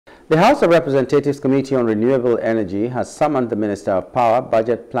The House of Representatives Committee on Renewable Energy has summoned the Minister of Power,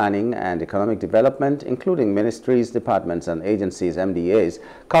 Budget Planning and Economic Development, including Ministries, Departments and Agencies, MDAs,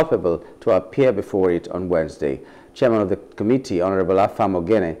 culpable to appear before it on Wednesday. Chairman of the committee, Honorable Afam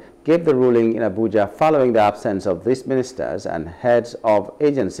Ogene, gave the ruling in Abuja following the absence of these ministers and heads of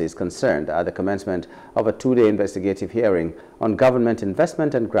agencies concerned at the commencement of a two-day investigative hearing on government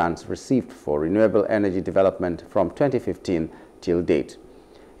investment and grants received for renewable energy development from 2015 till date.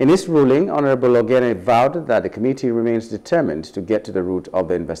 In his ruling, Honorable Ogene vowed that the committee remains determined to get to the root of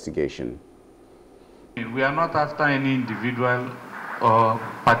the investigation. We are not after any individual or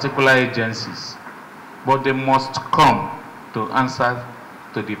particular agencies, but they must come to answer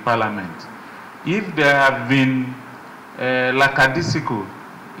to the Parliament. If there have been lackadaisical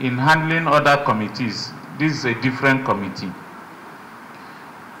in handling other committees, this is a different committee.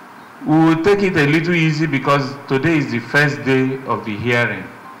 We will take it a little easy because today is the first day of the hearing.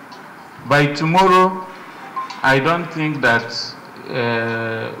 By tomorrow, I don't think that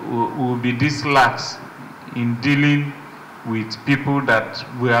we will be this lax in dealing with people that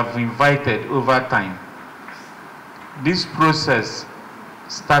we have invited over time. This process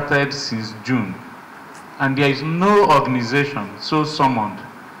started since June, and there is no organization so summoned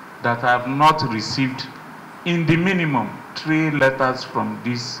that have not received, in the minimum, 3 letters from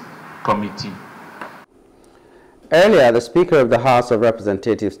this committee. Earlier, the Speaker of the House of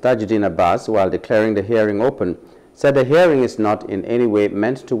Representatives, Tajudeen Abbas, while declaring the hearing open, said the hearing is not in any way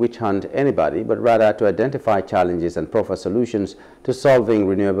meant to witch hunt anybody, but rather to identify challenges and proffer solutions to solving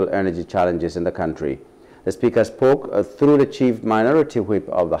renewable energy challenges in the country. The Speaker spoke through the Chief Minority Whip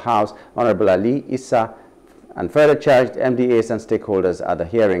of the House, Honorable Ali Issa, and further charged MDAs and stakeholders at the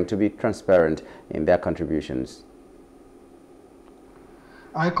hearing to be transparent in their contributions.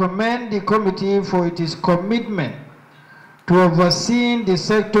 I commend the committee for its commitment to overseeing the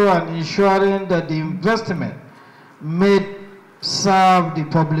sector and ensuring that the investment may serve the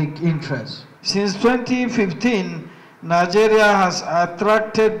public interest. Since 2015, Nigeria has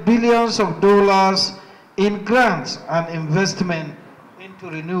attracted billions of dollars in grants and investment into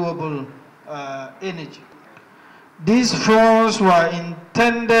renewable energy. These funds were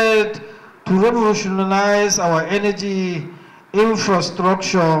intended to revolutionize our energy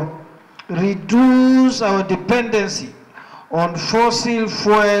infrastructure, reduce our dependency on fossil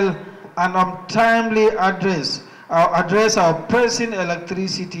fuel, and untimely address our pressing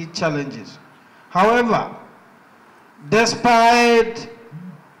electricity challenges. However, despite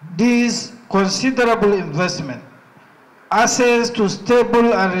this considerable investment, access to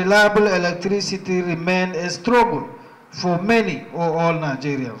stable and reliable electricity remains a struggle for many or all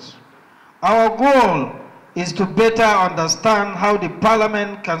Nigerians. Our goal is to better understand how the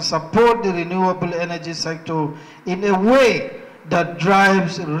Parliament can support the renewable energy sector in a way that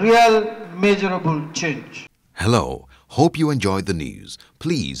drives real, measurable change. Hello, hope you enjoyed the news.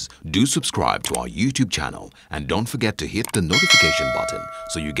 Please do subscribe to our YouTube channel and don't forget to hit the notification button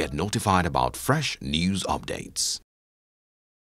so you get notified about fresh news updates.